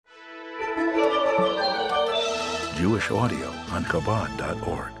Jewish audio on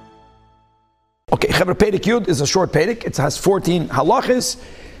Chabad.org. Okay, Chevra Perek Yud is a short Perek. It has 14 halachas.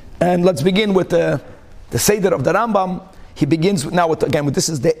 And let's begin with the Seder of the Rambam. He begins now with this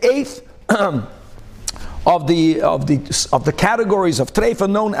is the 8th of the categories of treifa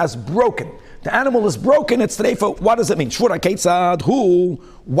known as broken. The animal is broken, it's treifa. What does it mean? Shvura keitzad, who,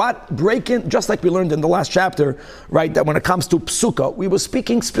 what, breaking, just like we learned in the last chapter, right, that when it comes to psuka, we were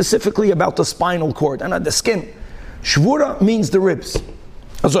speaking specifically about the spinal cord and the skin. Shvura means the ribs.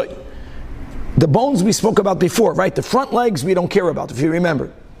 Also, the bones we spoke about before, right? The front legs we don't care about, if you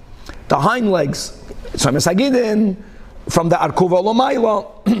remember. The hind legs, from the Arkuva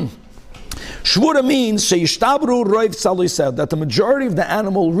Lomaila. Shvura means that the majority of the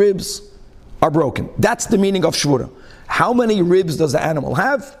animal ribs are broken. That's the meaning of shvura. How many ribs does the animal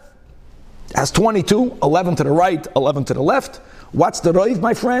have? It has 22, 11 to the right, 11 to the left. What's the roiv,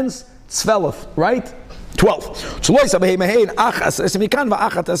 my friends? Tzvelef, right? 12. So says the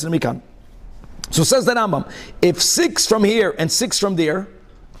Rambam, if 6 from here and 6 from there,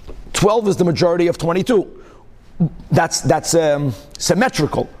 12 is the majority of 22. That's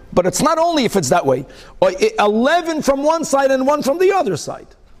symmetrical. But it's not only if it's that way. 11 from one side and 1 from the other side.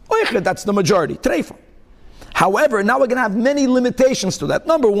 That's the majority. Treifa. However, now we're going to have many limitations to that.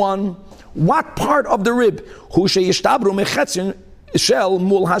 Number one, what part of the rib? It's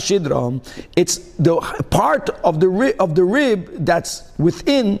the part of the rib that's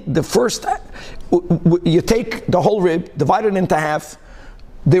within the first. You take the whole rib, divide it into half.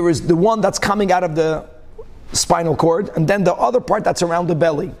 There is the one that's coming out of the spinal cord, and then the other part that's around the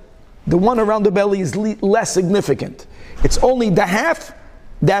belly. The one around the belly is less significant. It's only the half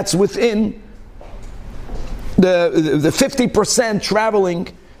that's within the 50% traveling.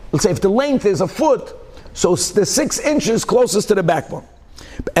 Let's say if the length is a foot, so the 6 inches closest to the backbone.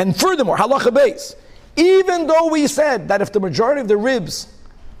 And furthermore, halacha beis, even though we said that if the majority of the ribs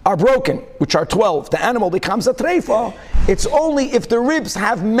are broken, which are 12, the animal becomes a treifa, it's only if the ribs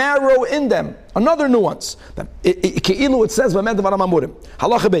have marrow in them. Another nuance. Ke'ilu it says, halacha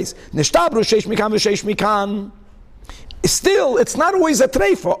beis, nishtabru sheish mikan v'sheish mikan. Still, it's not always a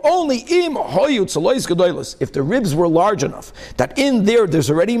treifa. Only im hoyut salois gedolos. If the ribs were large enough that in there's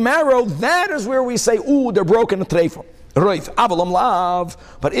already marrow, that is where we say, ooh, they're broken a treifa. Roif avalam lav.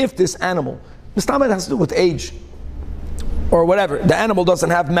 But if this animal, this time it has to do with age or whatever, the animal doesn't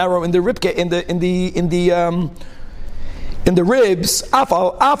have marrow in the rib, in the ribs.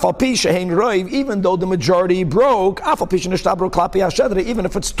 Afal pi shehein roiv. Even though the majority broke, afal pi shenishtabru klapi hashedra. Even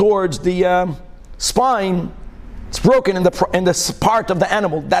if it's towards the spine. It's broken in the part of the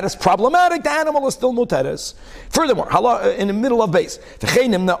animal that is problematic. The animal is still muteres. Furthermore, in the middle of base,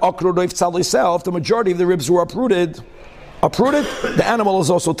 the majority of the ribs were uprooted. The animal is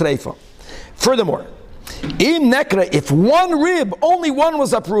also treifa. Furthermore, if one rib, only one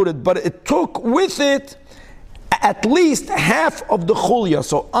was uprooted, but it took with it at least half of the chulya.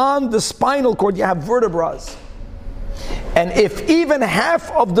 So on the spinal cord, you have vertebrae. And if even half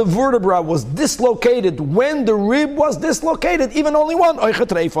of the vertebra was dislocated when the rib was dislocated, even only one, oichet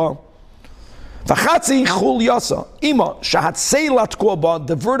reifa. V'chatzi chulyasa ima shahatzeilat koba,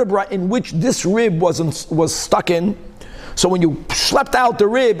 the vertebra in which this rib was stuck in. So when you schlepped out the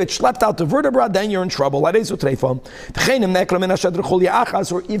rib, it schlepped out the vertebra, then you're in trouble. Or if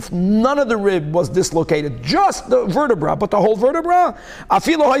none of the rib was dislocated, just the vertebra, but the whole vertebra,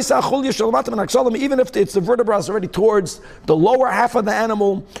 even if it's the vertebra is already towards the lower half of the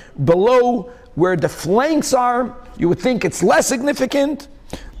animal, below where the flanks are, you would think it's less significant.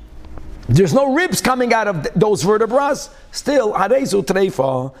 There's no ribs coming out of those vertebrae. Still, harezu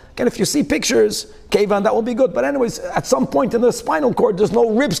treifa. Again, if you see pictures, kevan, that will be good. But anyways, at some point in the spinal cord, there's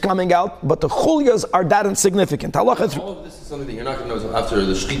no ribs coming out, but the chulyas are that insignificant. All of this is something that you're not going to know after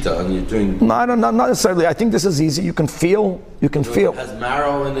the shechitah, and you're doing. No, not necessarily. I think this is easy. You can feel. It has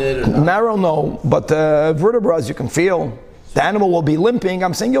marrow in it. Marrow, no, but vertebrae you can feel. The animal will be limping.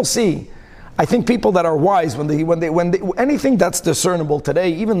 I'm saying you'll see. I think people that are wise, when they anything that's discernible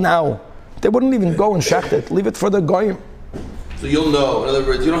today, even now. They wouldn't even go and shecht it. Leave it for the goyim. So you'll know. In other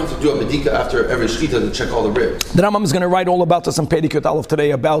words, you don't have to do a medika after every shechitah to check all the ribs. The Rambam is going to write all about this in Perek Yud Aleph today,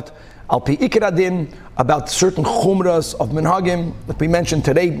 about Alpi Ikradin, about certain chumras of minhagim that we mentioned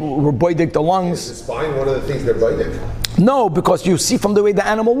today. We're boidik the lungs. Is the spine one of the things they're boidik? No, because you see from the way the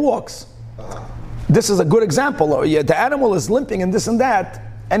animal walks. This is a good example. The animal is limping and this and that.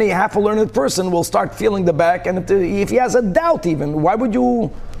 Any half a learned person will start feeling the back, and if he has a doubt even, why would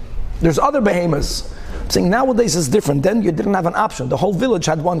you... There's other behemoths. I'm saying nowadays it's different. Then you didn't have an option. The whole village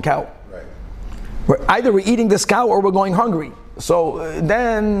had one cow. Right. Either we're eating this cow or we're going hungry. So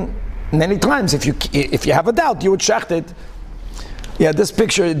then Many times, if you have a doubt, you would shecht it. Yeah, this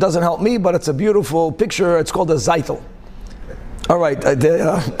picture, it doesn't help me, but it's a beautiful picture. It's called a zeitel. All right,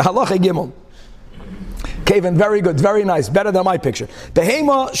 halacha gimel. Kevin, very good, very nice, better than my picture.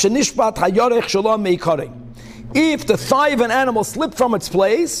 Behema shenishpat hayorech shalom meikare. If the thigh of an animal slipped from its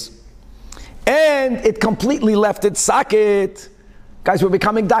place and it completely left its socket, guys, we're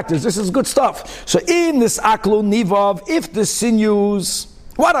becoming doctors. This is good stuff. So in this aklu nivav, if the sinews,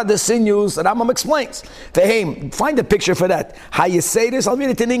 what are the sinews? And Rambam explains. Find a picture for that. How you say this? I'll read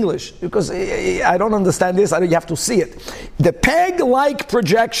it in English because I don't understand this. You have to see it. The peg-like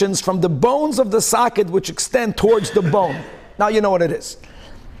projections from the bones of the socket which extend towards the bone. Now you know what it is.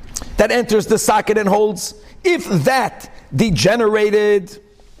 That enters the socket and holds. If that degenerated,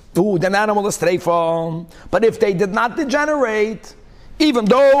 then animal is treifa. But if they did not degenerate, even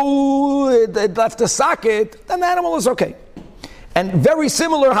though it left the socket, then the animal is okay. And very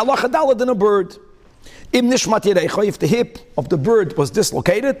similar halacha daled in a bird. Im nishmat yerecha, if the hip of the bird was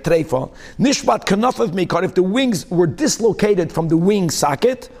dislocated, treifa. Nishmat kanafav mikar, if the wings were dislocated from the wing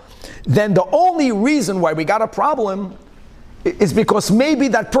socket, then the only reason why we got a problem is because maybe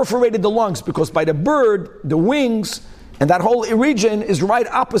that perforated the lungs, because by the bird, the wings, and that whole region is right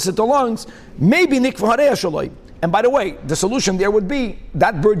opposite the lungs, maybe nikva hareya shaloi. And by the way, the solution there would be,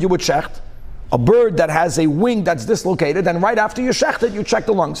 that bird you would shecht, a bird that has a wing that's dislocated, and right after you shecht it, you check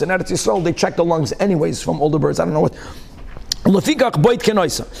the lungs. In Eretz Yisrael, they check the lungs anyways from all the birds. I don't know what.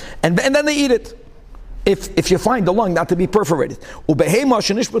 And then they eat it. If you find the lung not to be perforated. By an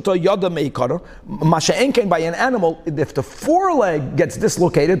animal, if the foreleg gets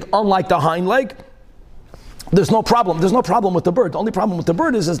dislocated, unlike the hind leg, there's no problem. There's no problem with the bird. The only problem with the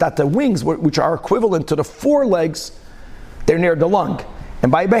bird is that the wings, which are equivalent to the forelegs, they're near the lung.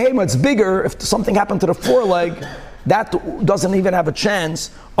 And by behema, it's bigger. If something happened to the foreleg, that doesn't even have a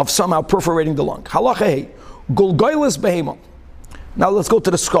chance of somehow perforating the lung. Halacha gulgoilis behema. Now let's go to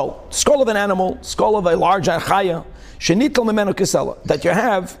the skull. Skull of an animal, skull of a large chaya, shenitel memenu kisela. That you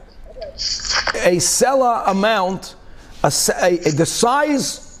have a sela amount, the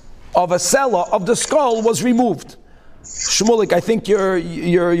size of a sela of the skull was removed. Shmulik, I think your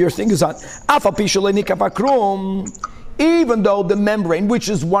thing is on. Even though the membrane, which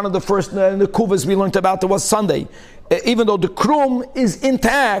is one of the first the kuvas we learned about, there was Sunday, even though the krum is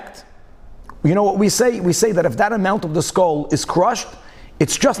intact, you know what we say? We say that if that amount of the skull is crushed,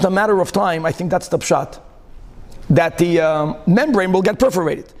 it's just a matter of time. I think that's the pshat, that the membrane will get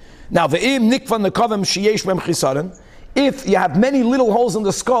perforated. Now, if you have many little holes in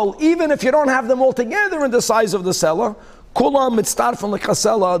the skull, even if you don't have them all together in the size of the sela, kulam mitztar from the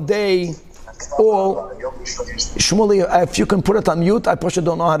chasela, they all. Shmuley, if you can put it on mute, I probably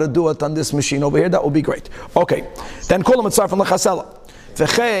don't know how to do it on this machine over here. That would be great. Okay, then kulam mitztar from the chasela.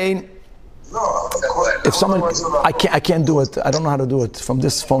 If someone, I can't do it. I don't know how to do it from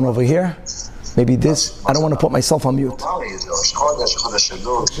this phone over here. Maybe this. I don't want to put myself on mute.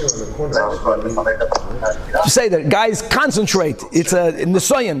 Say that, guys. Concentrate. It's in the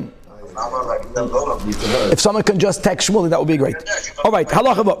soyan. If someone can just text Shmuley, that would be great. All right.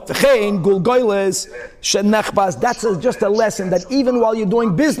 That's just a lesson that even while you're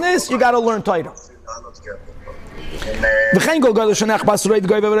doing business, you got to learn Torah.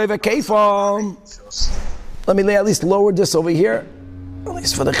 Let me at least lower this over here. At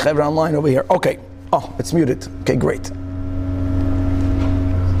least for the Chevron online over here. Okay. Oh, it's muted. Okay, great.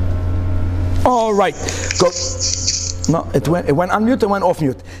 All right. Go. No, it went on mute, it went off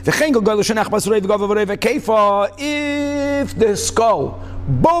mute. If the skull,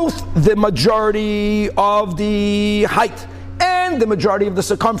 both the majority of the height and the majority of the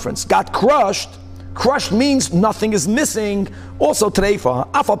circumference got crushed means nothing is missing. Also treifa.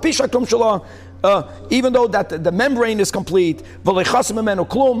 Even though that the membrane is complete,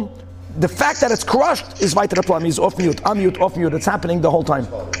 the fact that it's crushed is weiter plan. He's off mute, unmute, off mute. It's happening the whole time.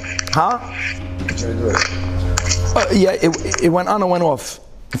 Huh? Yeah, it went on and went off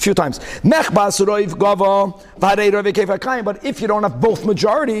a few times. But if you don't have both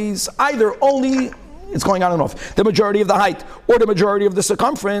majorities, either only it's going on and off, the majority of the height or the majority of the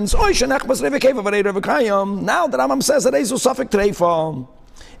circumference. Now that Rambam says that is suffix treifa.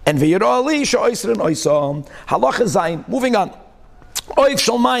 And halacha zayin. Moving on.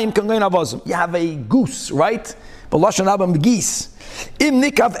 You have a goose, right? Geese.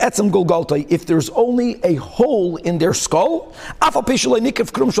 If there's only a hole in their skull,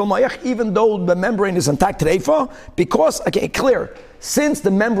 even though the membrane is intact, because, okay, clear, since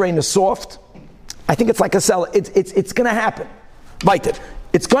the membrane is soft, I think it's like a cell, it's going to happen. Bite it.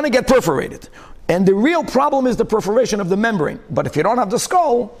 It's going to get perforated. And the real problem is the perforation of the membrane. But if you don't have the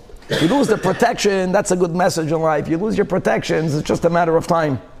skull, You lose the protection, that's a good message in life. You lose your protections, it's just a matter of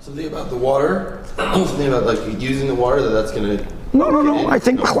time. Something about the water, something about like using the water, that's going to... No. I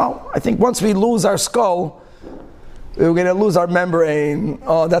think once we lose our skull, we're going to lose our membrane.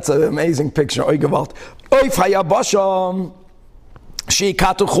 Oh, that's an amazing picture. Oy gewalt. Oy fayabasham.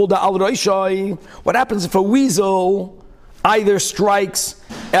 What happens if a weasel either strikes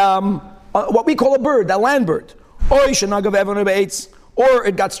what we call a bird, a land bird, or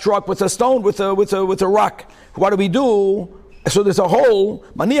it got struck with a stone, with a rock? What do we do? So there's a hole.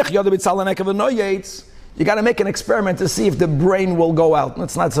 You got to make an experiment to see if the brain will go out.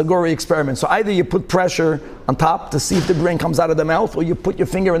 It's not a gory experiment. So either you put pressure on top to see if the brain comes out of the mouth, or you put your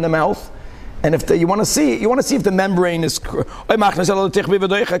finger in the mouth. And if you want to see if the membrane is, if the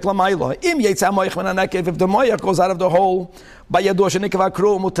moyach goes out of the hole,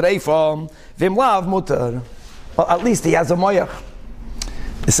 well, at least he has a moyach.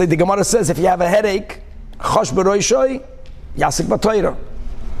 The Gemara says if you have a headache,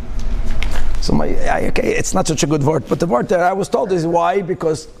 so okay, it's not such a good word, but the word that I was told is why?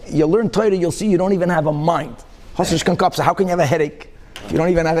 Because you learn Torah, you'll see you don't even have a mind. How can you have a headache if you don't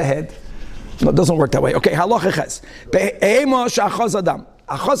even have a head? No, it doesn't work that way. Okay, halacha ches.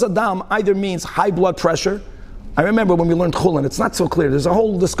 Achaz adam either means high blood pressure. I remember when we learned chulin, it's not so clear. There's a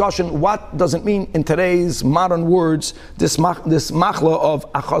whole discussion. What does it mean in today's modern words? This machla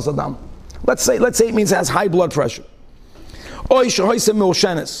of achaz adam. Let's say it means it has high blood pressure. Or it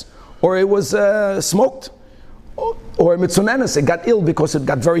was smoked. Or mitzunenes, it got ill because it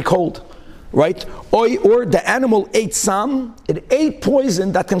got very cold. Right? Or the animal ate some. It ate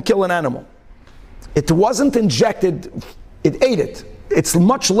poison that can kill an animal. It wasn't injected, it ate it. It's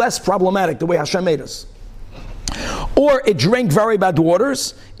much less problematic the way Hashem made us. Or it drank very bad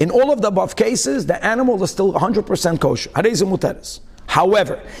waters. In all of the above cases, the animal is still 100% kosher.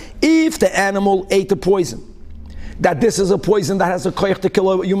 However, if the animal ate the poison, that this is a poison that has a koyach to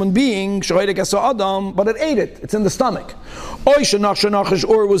kill a human being, but it ate it, it's in the stomach. Or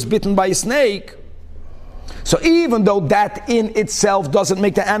it was bitten by a snake. So even though that in itself doesn't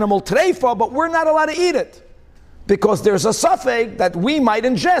make the animal treifa, but we're not allowed to eat it. Because there's a suffix that we might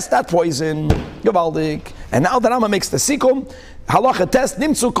ingest that poison. Gewaldig. And now the Rambam makes the sikum. Halacha test,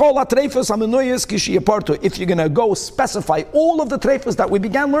 nimtzu kol ha-treifas ha-menuyas kishi yapartu. If you're going to go specify all of the treifas that we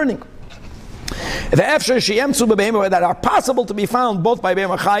began learning. That are possible to be found both by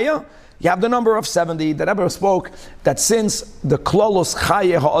Be'ema Chaya, you have the number of 70. The Rebbe spoke that since the Klolos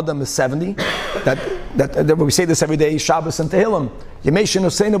Chaya Ha'adam is 70, that we say this every day, Shabbos and Tehillim, Yemeshin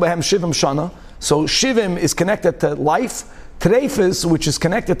Useinu Behem Shivim Shana, so Shivim is connected to life, Treifis, which is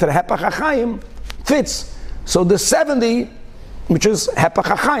connected to the Hepach HaChaim, fits. So the 70, which is Hepach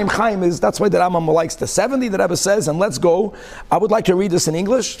HaChaim, Chaim is, that's why the Rambam likes the 70, the Rebbe says, and let's go. I would like to read this in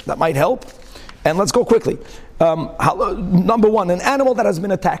English, that might help. And let's go quickly. Number one, an animal that has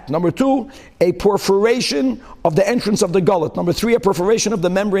been attacked. Number two, a perforation of the entrance of the gullet. Number three, a perforation of the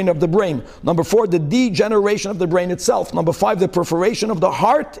membrane of the brain. Number four, the degeneration of the brain itself. Number five, the perforation of the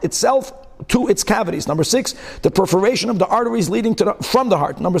heart itself to its cavities. Number six, the perforation of the arteries leading from the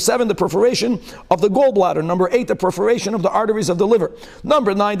heart. Number seven, the perforation of the gallbladder. Number eight, the perforation of the arteries of the liver.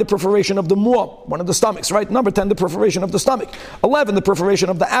 Number nine, the perforation of the muah, one of the stomachs, right? Number 10, the perforation of the stomach. 11, the perforation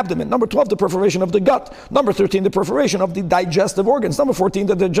of the abdomen. Number 12, the perforation of the gut. Number 13, the perforation of the digestive organs. Number 14,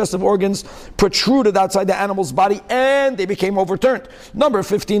 the digestive organs protruded outside the animal's body and they became overturned. Number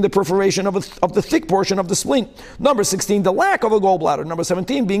 15, the perforation of the thick portion of the spleen. Number 16, the lack of a gallbladder. Number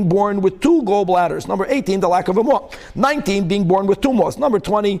 17, being born with two gallbladders. Number 18, the lack of a maw. 19, being born with two maws. Number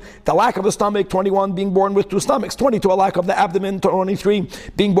 20, the lack of a stomach. 21, being born with two stomachs. 22, a lack of the abdomen. 23,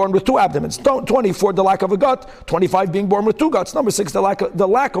 being born with two abdomens. 24, the lack of a gut. 25, being born with two guts. Number 6, the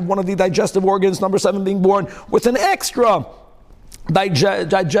lack of one of the digestive organs. Number 7, being born with an extra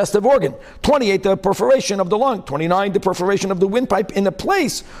digestive organ. 28, the perforation of the lung. 29, the perforation of the windpipe in a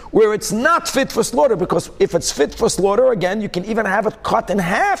place where it's not fit for slaughter, because if it's fit for slaughter, again, you can even have it cut in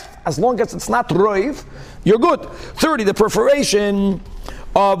half, as long as it's not roiv, you're good. 30, the perforation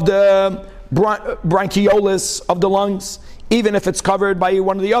of the bronchioles of the lungs, even if it's covered by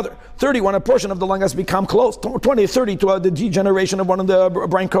one or the other. 31, a portion of the lung has become closed. 32, the degeneration of one of the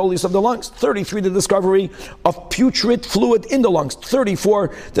bronchioles of the lungs. 33, the discovery of putrid fluid in the lungs.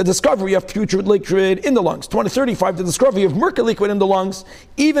 34, the discovery of putrid liquid in the lungs. 35, the discovery of murky liquid in the lungs,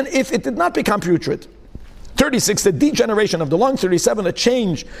 even if it did not become putrid. 36, the degeneration of the lung. 37, a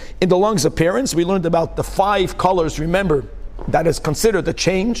change in the lung's appearance. We learned about the 5 colors, remember, that is considered a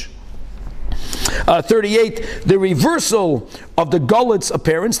change. 38, the reversal of the gullet's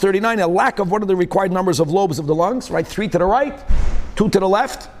appearance. 39, a lack of one of the required numbers of lobes of the lungs, right? 3 to the right, 2 to the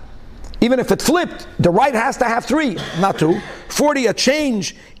left. Even if it flipped, the right has to have 3, not 2. 40, a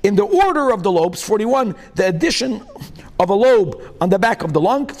change in the order of the lobes. 41, the addition of a lobe on the back of the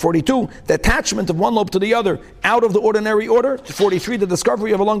lung. 42, the attachment of one lobe to the other out of the ordinary order. 43, the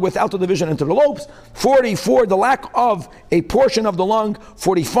discovery of a lung without the division into the lobes. 44, the lack of a portion of the lung.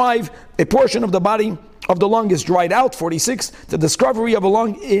 45, a portion of the body of the lung is dried out. 46, the discovery of a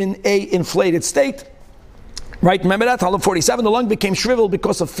lung in a inflated state. Right, remember that? 47, the lung became shriveled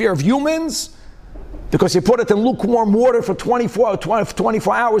because of fear of humans, because you put it in lukewarm water for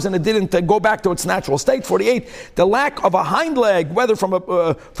 24 hours and it didn't go back to its natural state. 48, the lack of a hind leg, whether from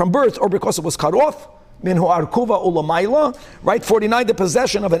birth or because it was cut off. Minhu arkuva ulamayla. Right, 49, the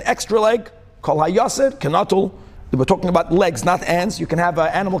possession of an extra leg, kol hayaser, kenatul. We're talking about legs, not hands. You can have an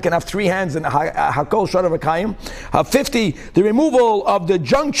animal can have 3 hands and hakol sharav akayim. 50, the removal of the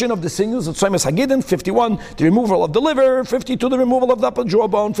junction of the sinews, the tzoymes hagidin. 51, the removal of the liver. 52, the removal of the upper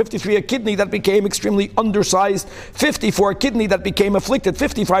jawbone. 53, a kidney that became extremely undersized. 54, a kidney that became afflicted.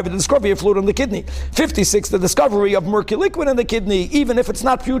 55, the discovery of fluid in the kidney. 56, the discovery of murky liquid in the kidney, even if it's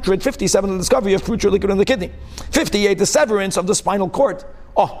not putrid. 57, the discovery of putrid liquid in the kidney. 58, the severance of the spinal cord.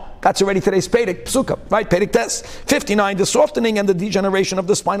 Oh, that's already today's Pedic Psuka, right? Pedic test. 59, the softening and the degeneration of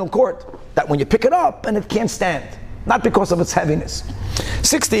the spinal cord. That when you pick it up and it can't stand, not because of its heaviness.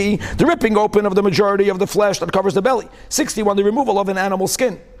 60, the ripping open of the majority of the flesh that covers the belly. 61, the removal of an animal's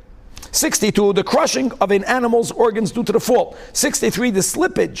skin. 62, the crushing of an animal's organs due to the fall. 63, the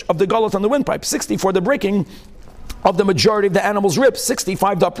slippage of the gullet on the windpipe. 64, the breaking of the majority of the animal's ribs.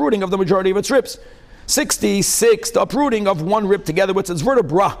 65, the uprooting of the majority of its ribs. 66, the uprooting of one rib together with its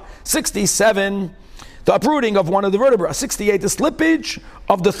vertebra. 67, the uprooting of one of the vertebrae. 68, the slippage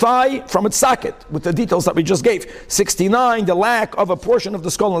of the thigh from its socket, with the details that we just gave. 69, the lack of a portion of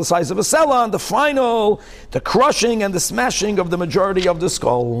the skull in the size of a cella. And the final, the crushing and the smashing of the majority of the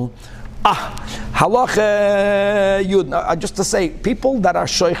skull. Halacha Yud. Just to say, people that are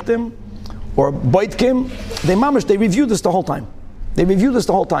sheichtim or boitkim, they review this the whole time. They review this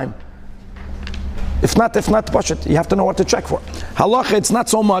the whole time. If not, push it. You have to know what to check for. Halacha, it's not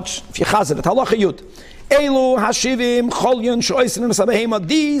so much if you chazir it. Halacha Yud. Elu hashivim cholyon shoisin sabahema.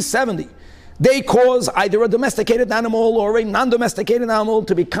 These 70, they cause either a domesticated animal or a non-domesticated animal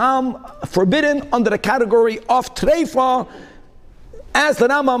to become forbidden under the category of treifa, as the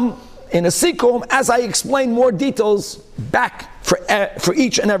Rambam in a sikum, as I explain more details back for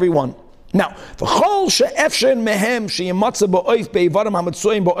each and every one. Now,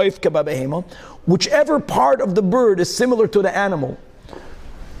 whichever part of the bird is similar to the animal,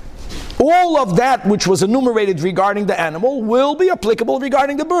 all of that which was enumerated regarding the animal will be applicable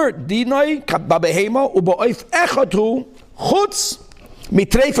regarding the bird.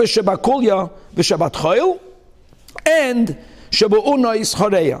 And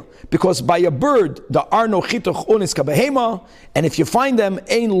because by a bird there are no chituch unis kabehema, and if you find them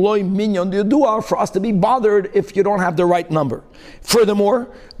ein loy minyan yedua, for us to be bothered if you don't have the right number. Furthermore,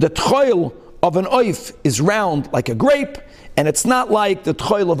 the tchoil of an oif is round like a grape, and it's not like the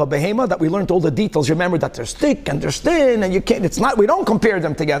tchoil of a behema that we learned all the details. Remember that they're thick and they're thin, and you can't. It's not. We don't compare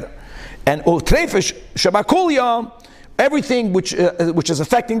them together. And utrefish shabakulia, everything which is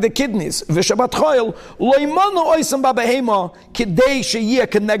affecting the kidneys.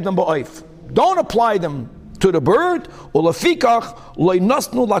 Don't apply them to the bird.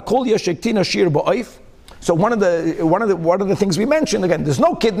 So one of the things we mentioned, again, there's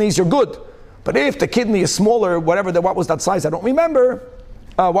no kidneys, you're good. But if the kidney is smaller, what was that size? I don't remember.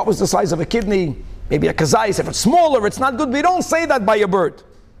 What was the size of a kidney? Maybe a kazais. If it's smaller, it's not good. We don't say that by a bird.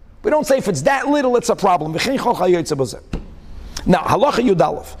 We don't say if it's that little, it's a problem. Now, halacha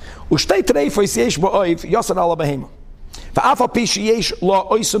yudalef. Ushtei treifos yesh ba'oif yasar ala behema. Va'af al pi sheyesh la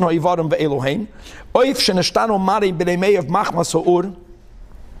oisun ha'yivarim ve'elohein. Oif sheneshtanu mari b'neimeyev machmas ha'ur.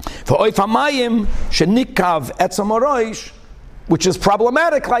 Va'oif ha'mayim shenikav etzam ha'roish, which is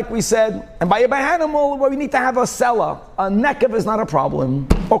problematic, like we said. And by a animal, well, we need to have a sella. A nekav is not a problem.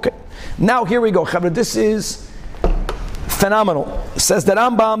 Okay. Now here we go. This is phenomenal. Says the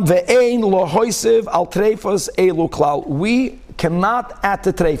Rambam, ve'ein lo hoisiv al treifos elu klal. We cannot add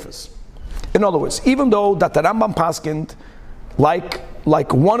the treifos. In other words, even though that the Rambam paskind, like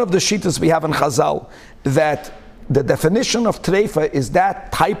one of the shittas we have in Chazal, that the definition of treifa is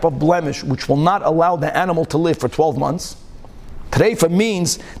that type of blemish which will not allow the animal to live for 12 months. Treifa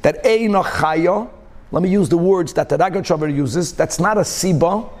means that eina chaya. Let me use the words that the Ragachover uses. That's not a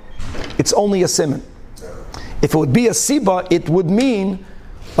siba. It's only a siman. If it would be a siba, it would mean,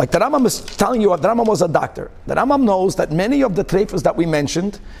 like the Rambam is telling you, the Rambam was a doctor. The Rambam knows that many of the treifas that we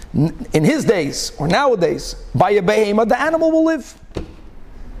mentioned, in his days, or nowadays, by a behema, the animal will live.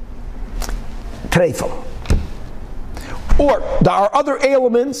 treifa. Or there are other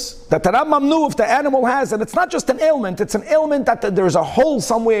ailments that the Rambam knew if the animal has, and it's not just an ailment, it's an ailment that there's a hole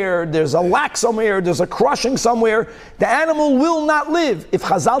somewhere, there's a lack somewhere, there's a crushing somewhere. The animal will not live. If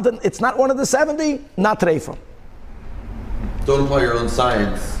Chazal, it's not one of the 70, not treifa. Don't apply your own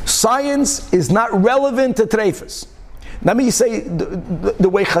science. Science is not relevant to treifas. Let me say the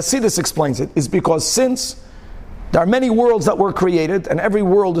way Hasidus explains it is because since there are many worlds that were created and every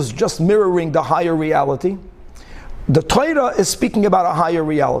world is just mirroring the higher reality, the Torah is speaking about a higher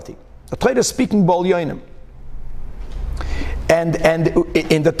reality. The Torah is speaking bol yonim. And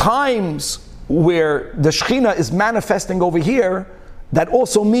in the times where the Shechina is manifesting over here, that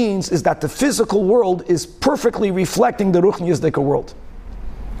also means is that the physical world is perfectly reflecting the Ruchniyazdika world.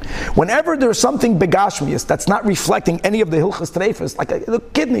 Whenever there's something begashmius that's not reflecting any of the Hilchas Treifas, like the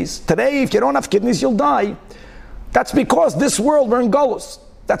kidneys. Today, if you don't have kidneys, you'll die. That's because this world, we're in Golus.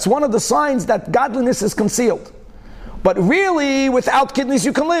 That's one of the signs that godliness is concealed. But really, without kidneys,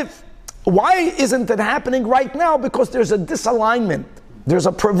 you can live. Why isn't it happening right now? Because there's a disalignment. There's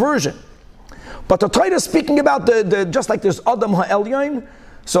a perversion. But the Torah is speaking about the just like there's Adam HaElyon.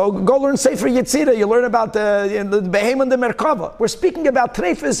 So go learn Sefer Yetzirah. You learn about the Behem and the Merkava. We're speaking about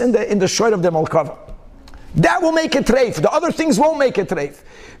treifas in the short of the Merkava. That will make it treif. The other things won't make it treif.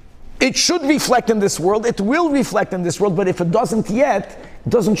 It should reflect in this world. It will reflect in this world. But if it doesn't yet, it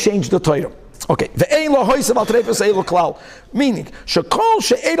doesn't change the Torah. Okay. Meaning,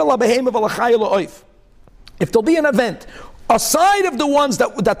 if there'll be an event, aside of the ones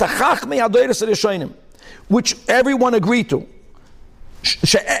that the Chachmei Adoros Rishonim, which everyone agreed to,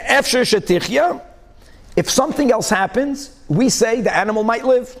 if something else happens, we say the animal might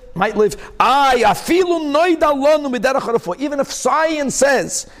live. Even if science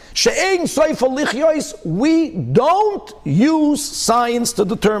says we don't use science to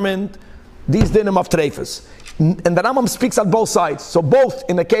determine these dinim of treifas. And the Rambam speaks on both sides. So both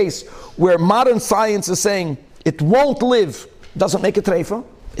in the case where modern science is saying it won't live, doesn't make it treifa.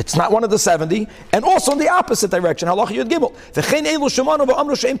 It's not one of the 70, and also in the opposite direction. Halacha Yud Gimel.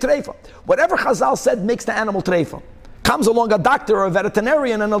 Whatever Chazal said makes the animal treifa. Comes along a doctor or a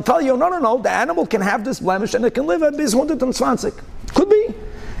veterinarian and they'll tell you, no, the animal can have this blemish and it can live at bis 120. Could be.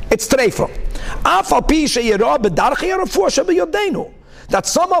 It's treifa. That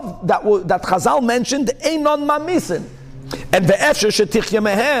some of that Chazal mentioned einon mamisin, and ve'efsher shetichya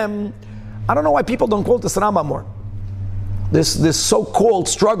mehem. I don't know why people don't quote this Rambam more. This so-called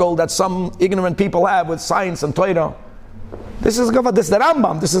struggle that some ignorant people have with science and Torah. This is the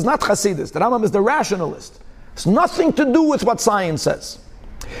Rambam. This is not Hasidus. The Rambam is the rationalist. It's nothing to do with what science says.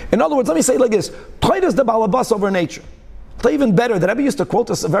 In other words, let me say it like this: Torah is the balabas over nature. Even better, the Rebbe used to quote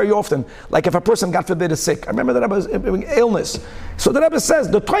this very often, like if a person, God forbid, is sick. I remember the Rebbe's illness. So the Rebbe says,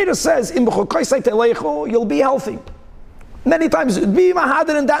 the Torah says, you'll be healthy. Many times, be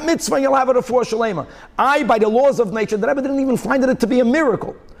mahadir in that mitzvah and you'll have a refuah shalema. By the laws of nature, the Rebbe didn't even find it to be a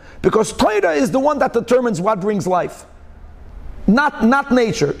miracle. Because Torah is the one that determines what brings life. Not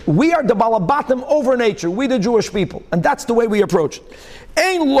nature. We are the balabatim over nature. We the Jewish people. And that's the way we approach it.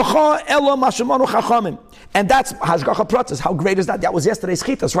 And that's Hashgacha Pratzis. How great is that? That was yesterday's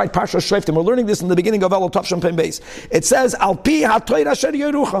Shechitah, right? Parsha Shreiftim. We're learning this in the beginning of Elul Tav Shem Pem Beis. It says, Al pi ha-Torah asher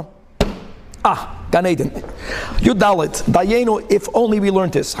yerucha. Gan Eden. Yudalit. Dayenu, if only we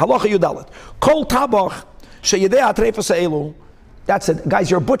learned this. Halacha Yudalit. Kol tabach sheyedei ha-treifas elu. That's it.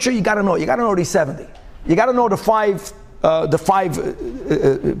 Guys, you're a butcher, you gotta know. You gotta know these 70. You gotta know the five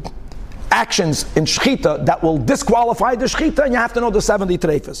actions in Shechitah that will disqualify the Shechitah, and you have to know the 70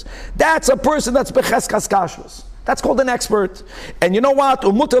 treifas. That's a person that's becheskas kashrus. That's called an expert. And you know what? He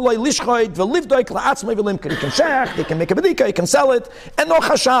can shech, he can make a bedika, he can sell it, and no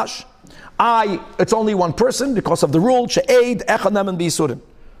chashash. It's only one person because of the rule, she'eid echad nemen b'yisurim.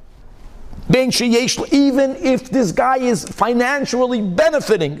 Even if this guy is financially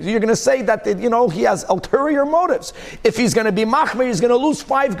benefiting, you're going to say that he has ulterior motives. If he's going to be machmir, he's going to lose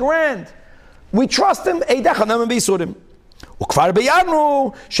 $5,000. We trust him. Chutzlaretz,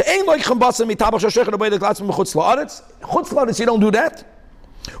 you don't do that.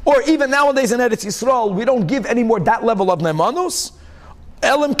 Or even nowadays in Eretz Yisrael, we don't give anymore that level of nemanus.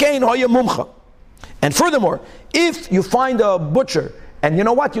 And furthermore, if you find a butcher and you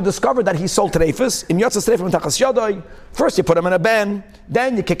know what? You discover that he sold treifas. First you put him in a ban,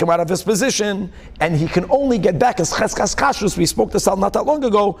 then you kick him out of his position, and he can only get back as cheskas kashrus. We spoke this out not that long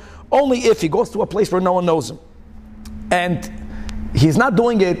ago. Only if he goes to a place where no one knows him, and he's not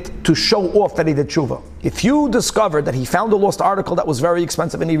doing it to show off that he did tshuva. If you discover that he found a lost article that was very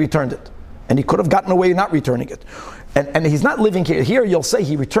expensive and he returned it, and he could have gotten away not returning it, and he's not living here. Here you'll say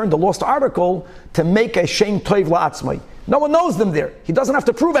he returned the lost article to make a shem toiv la'atzmai. No one knows them there. He doesn't have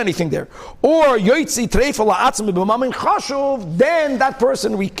to prove anything there. Or yoitzi treifa la'atzmai b'mamin chashuv, then that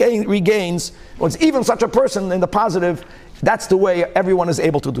person regains, or it's even such a person in the positive, that's the way everyone is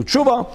able to do tshuva.